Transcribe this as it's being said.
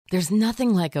There's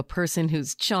nothing like a person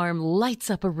whose charm lights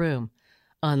up a room,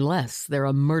 unless they're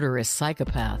a murderous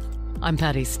psychopath. I'm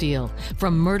Patty Steele.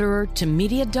 From murderer to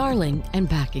media darling and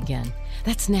back again.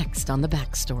 That's next on The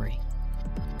Backstory.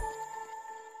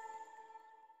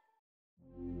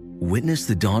 Witness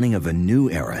the dawning of a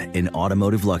new era in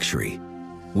automotive luxury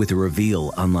with a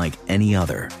reveal unlike any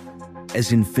other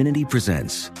as Infiniti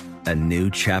presents a new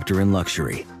chapter in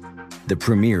luxury, the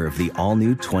premiere of the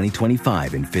all-new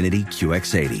 2025 Infiniti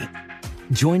QX80.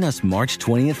 Join us March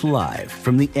 20th live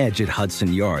from the Edge at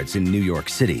Hudson Yards in New York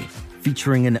City,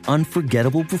 featuring an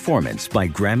unforgettable performance by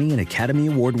Grammy and Academy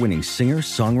Award-winning singer,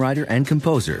 songwriter, and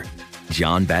composer,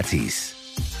 Jon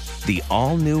Batiste. The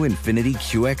all-new Infiniti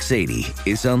QX80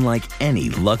 is unlike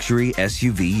any luxury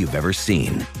SUV you've ever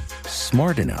seen.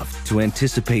 Smart enough to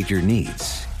anticipate your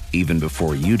needs, even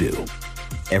before you do.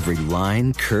 Every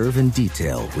line, curve, and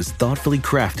detail was thoughtfully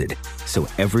crafted, so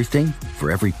everything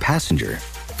for every passenger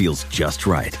feels just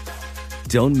right.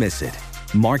 Don't miss it.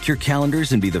 Mark your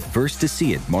calendars and be the first to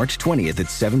see it March 20th at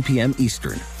 7 p.m.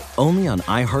 Eastern, only on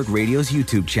iHeartRadio's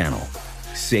YouTube channel.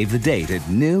 Save the date at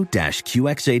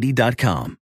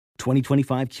new-QX80.com.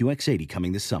 2025 QX80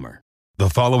 coming this summer. The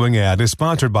following ad is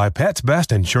sponsored by Pets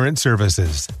Best Insurance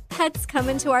Services. Pets come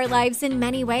into our lives in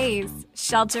many ways.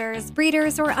 Shelters,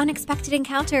 breeders, or unexpected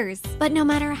encounters. But no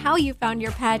matter how you found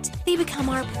your pet, they become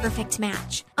our perfect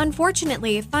match.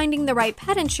 Unfortunately, finding the right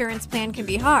pet insurance plan can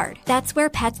be hard. That's where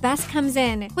Pets Best comes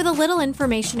in. With a little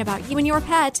information about you and your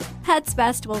pet, Pets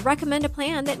Best will recommend a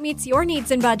plan that meets your needs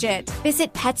and budget.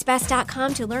 Visit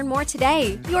PetsBest.com to learn more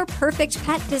today. Your perfect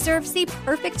pet deserves the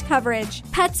perfect coverage.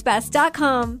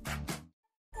 PetsBest.com.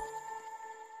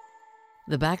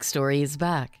 The Backstory is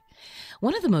back.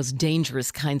 One of the most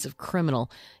dangerous kinds of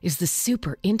criminal is the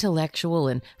super intellectual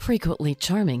and frequently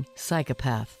charming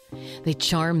psychopath. They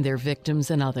charm their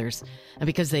victims and others, and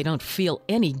because they don't feel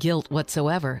any guilt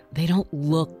whatsoever, they don't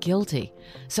look guilty.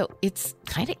 So it's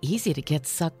kind of easy to get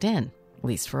sucked in, at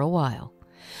least for a while.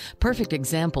 Perfect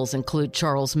examples include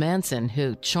Charles Manson,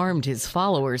 who charmed his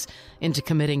followers into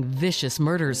committing vicious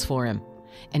murders for him,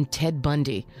 and Ted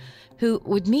Bundy, who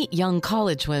would meet young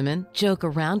college women, joke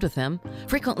around with them.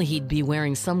 Frequently, he'd be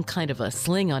wearing some kind of a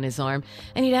sling on his arm,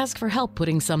 and he'd ask for help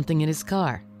putting something in his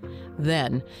car.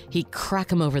 Then, he'd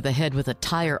crack him over the head with a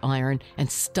tire iron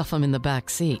and stuff him in the back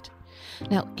seat.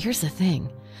 Now, here's the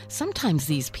thing. Sometimes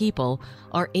these people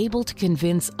are able to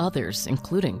convince others,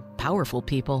 including powerful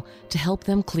people, to help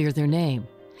them clear their name.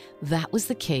 That was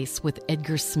the case with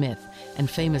Edgar Smith and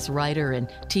famous writer and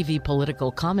TV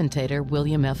political commentator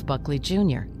William F. Buckley,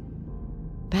 Jr.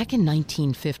 Back in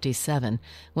 1957,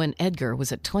 when Edgar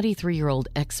was a 23-year-old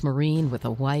ex-Marine with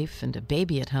a wife and a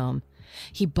baby at home,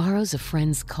 he borrows a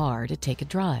friend's car to take a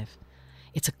drive.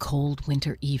 It's a cold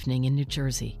winter evening in New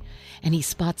Jersey, and he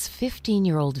spots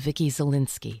 15-year-old Vicky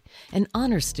Zielinski, an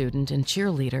honor student and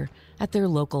cheerleader at their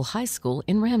local high school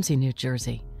in Ramsey, New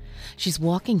Jersey. She's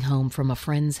walking home from a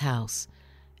friend's house.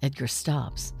 Edgar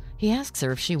stops. He asks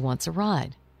her if she wants a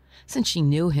ride. Since she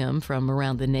knew him from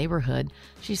around the neighborhood,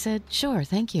 she said, "Sure,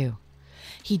 thank you."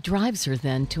 He drives her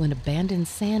then to an abandoned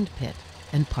sand pit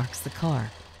and parks the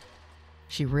car.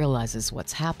 She realizes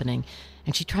what's happening,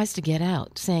 and she tries to get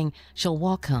out, saying she'll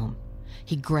walk home.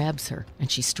 He grabs her, and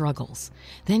she struggles.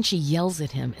 Then she yells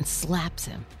at him and slaps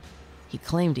him. He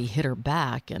claimed he hit her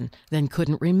back and then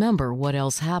couldn't remember what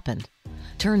else happened.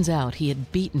 Turns out he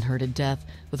had beaten her to death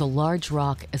with a large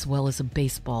rock as well as a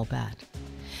baseball bat.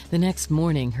 The next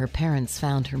morning, her parents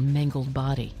found her mangled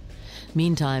body.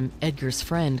 Meantime, Edgar's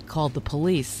friend called the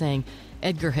police, saying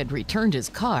Edgar had returned his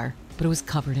car, but it was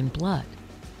covered in blood.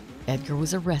 Edgar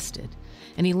was arrested,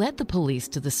 and he led the police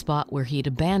to the spot where he'd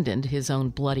abandoned his own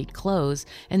bloodied clothes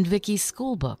and Vicky's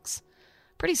school books.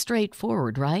 Pretty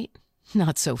straightforward, right?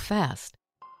 Not so fast.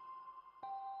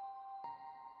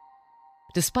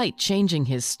 Despite changing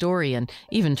his story and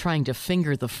even trying to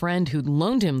finger the friend who'd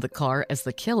loaned him the car as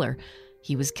the killer,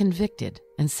 he was convicted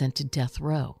and sent to death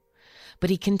row.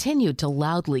 But he continued to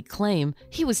loudly claim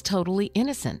he was totally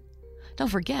innocent.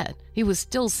 Don't forget, he was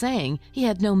still saying he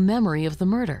had no memory of the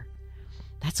murder.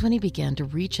 That's when he began to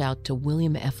reach out to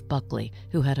William F. Buckley,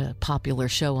 who had a popular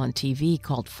show on TV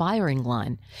called Firing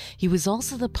Line. He was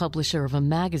also the publisher of a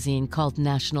magazine called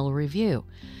National Review.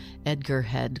 Edgar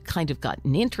had kind of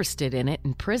gotten interested in it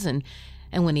in prison,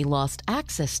 and when he lost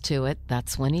access to it,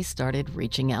 that's when he started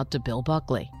reaching out to Bill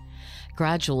Buckley.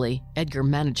 Gradually, Edgar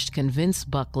managed to convince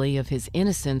Buckley of his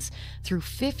innocence through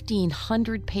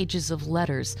 1,500 pages of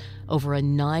letters over a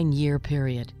 9-year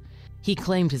period. He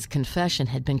claimed his confession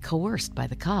had been coerced by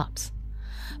the cops.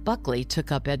 Buckley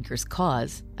took up Edgar's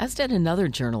cause, as did another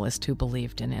journalist who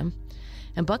believed in him.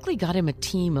 and Buckley got him a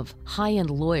team of high-end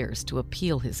lawyers to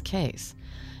appeal his case.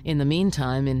 In the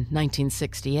meantime, in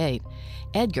 1968,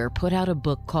 Edgar put out a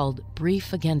book called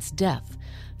Brief Against Death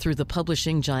through the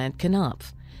publishing giant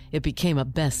Knopf. It became a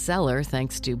bestseller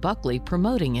thanks to Buckley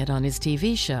promoting it on his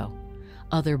TV show.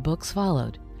 Other books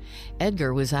followed.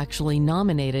 Edgar was actually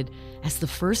nominated as the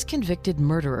first convicted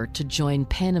murderer to join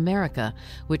PEN America,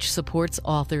 which supports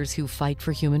authors who fight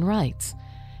for human rights.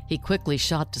 He quickly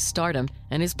shot to stardom,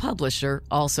 and his publisher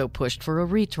also pushed for a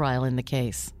retrial in the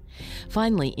case.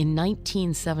 Finally, in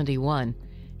 1971,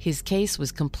 his case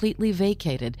was completely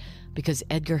vacated because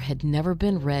Edgar had never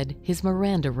been read his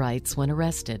Miranda rights when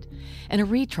arrested, and a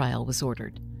retrial was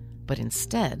ordered. But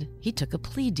instead, he took a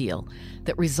plea deal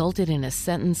that resulted in a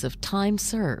sentence of time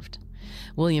served.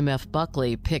 William F.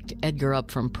 Buckley picked Edgar up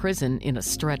from prison in a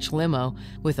stretch limo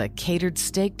with a catered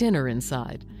steak dinner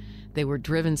inside. They were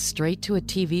driven straight to a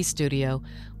TV studio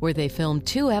where they filmed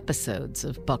 2 episodes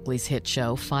of Buckley's hit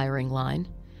show, Firing Line.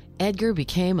 Edgar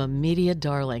became a media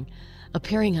darling,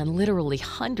 appearing on literally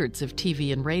hundreds of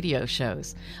TV and radio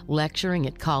shows, lecturing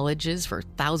at colleges for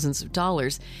thousands of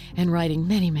dollars, and writing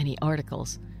many, many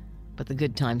articles. But the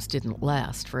good times didn't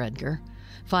last for Edgar.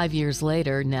 5 years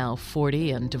later, now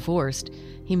 40 and divorced,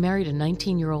 he married a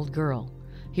 19-year-old girl.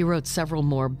 He wrote several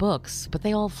more books, but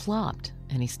they all flopped,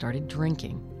 and he started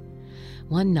drinking.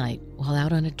 One night, while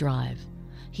out on a drive,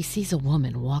 he sees a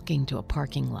woman walking to a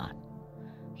parking lot.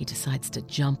 He decides to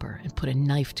jump her and put a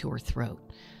knife to her throat.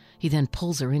 He then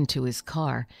pulls her into his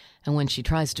car, and when she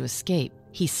tries to escape,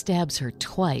 he stabs her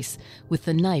twice with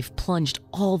the knife plunged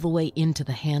all the way into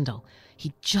the handle.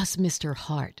 He just missed her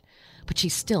heart, but she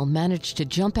still managed to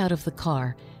jump out of the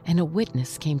car, and a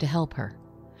witness came to help her.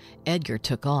 Edgar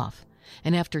took off,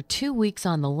 and after 2 weeks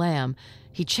on the lam,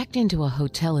 he checked into a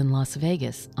hotel in Las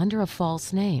Vegas under a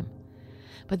false name.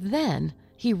 But then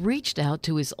he reached out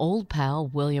to his old pal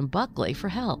William Buckley for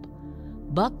help.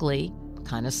 Buckley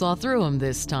kind of saw through him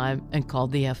this time and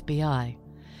called the FBI.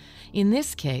 In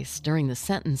this case, during the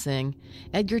sentencing,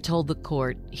 Edgar told the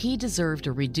court he deserved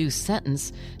a reduced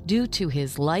sentence due to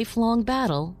his lifelong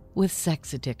battle with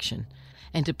sex addiction.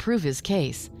 And to prove his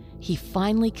case, he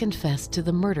finally confessed to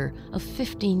the murder of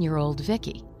 15-year-old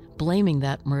Vicky, blaming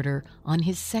that murder on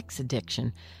his sex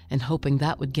addiction and hoping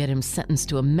that would get him sentenced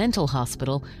to a mental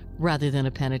hospital rather than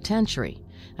a penitentiary.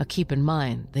 Now keep in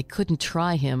mind, they couldn't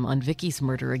try him on Vicky's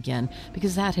murder again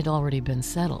because that had already been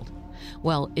settled.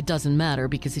 Well, it doesn't matter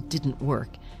because it didn't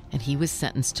work, and he was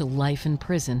sentenced to life in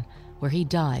prison, where he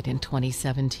died in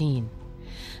 2017.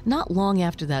 Not long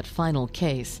after that final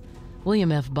case,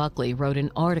 William F. Buckley wrote an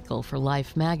article for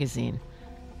Life magazine.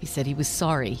 He said he was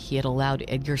sorry he had allowed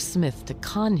Edgar Smith to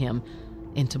con him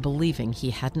into believing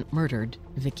he hadn't murdered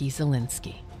Vicky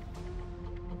Zielinski.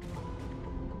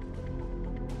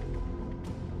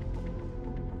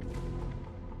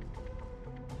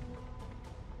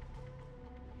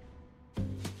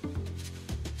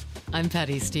 I'm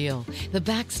Patty Steele. The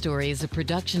Backstory is a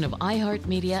production of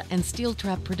iHeartMedia and Steel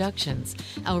Trap Productions.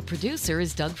 Our producer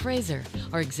is Doug Fraser.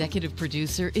 Our executive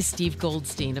producer is Steve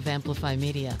Goldstein of Amplify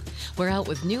Media. We're out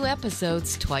with new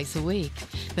episodes twice a week.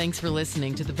 Thanks for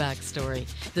listening to The Backstory,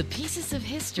 the pieces of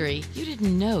history you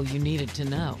didn't know you needed to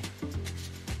know.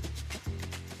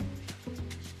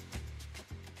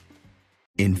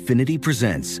 Infiniti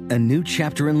presents a new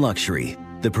chapter in luxury,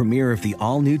 the premiere of the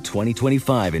all-new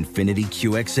 2025 Infiniti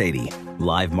QX80,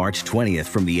 live March 20th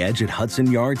from the Edge at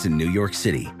Hudson Yards in New York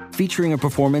City, featuring a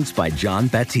performance by Jon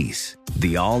Batiste.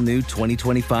 The all-new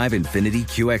 2025 Infiniti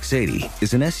QX80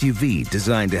 is an SUV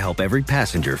designed to help every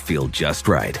passenger feel just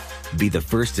right. Be the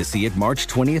first to see it March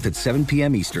 20th at 7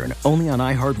 p.m. Eastern, only on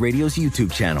iHeartRadio's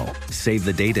YouTube channel. Save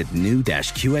the date at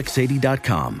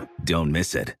new-QX80.com. Don't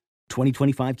miss it.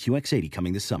 2025 QX80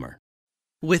 coming this summer.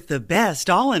 With the best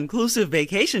all-inclusive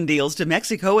vacation deals to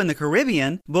Mexico and the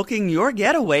Caribbean, booking your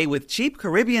getaway with Cheap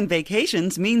Caribbean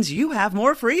Vacations means you have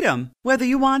more freedom. Whether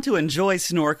you want to enjoy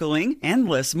snorkeling,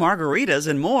 endless margaritas,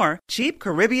 and more, Cheap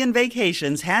Caribbean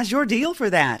Vacations has your deal for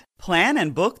that. Plan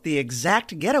and book the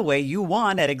exact getaway you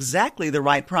want at exactly the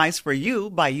right price for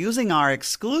you by using our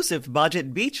exclusive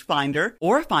budget beach finder,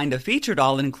 or find a featured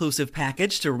all-inclusive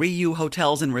package to Riu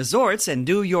Hotels and Resorts and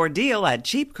do your deal at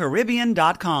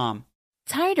cheapcaribbean.com.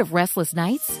 Tired of restless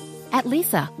nights? At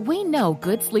Leesa, we know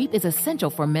good sleep is essential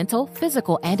for mental,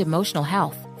 physical, and emotional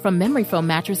health. From memory foam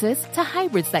mattresses to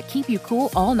hybrids that keep you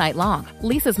cool all night long,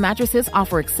 Leesa's mattresses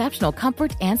offer exceptional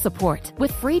comfort and support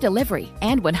with free delivery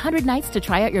and 100 nights to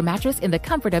try out your mattress in the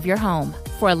comfort of your home.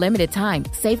 For a limited time,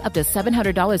 save up to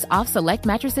 $700 off select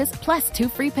mattresses plus 2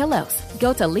 free pillows.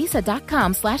 Go to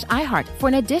leesa.com/iHeart for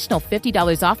an additional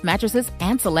 $50 off mattresses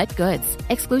and select goods.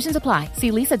 Exclusions apply. See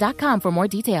leesa.com for more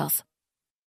details.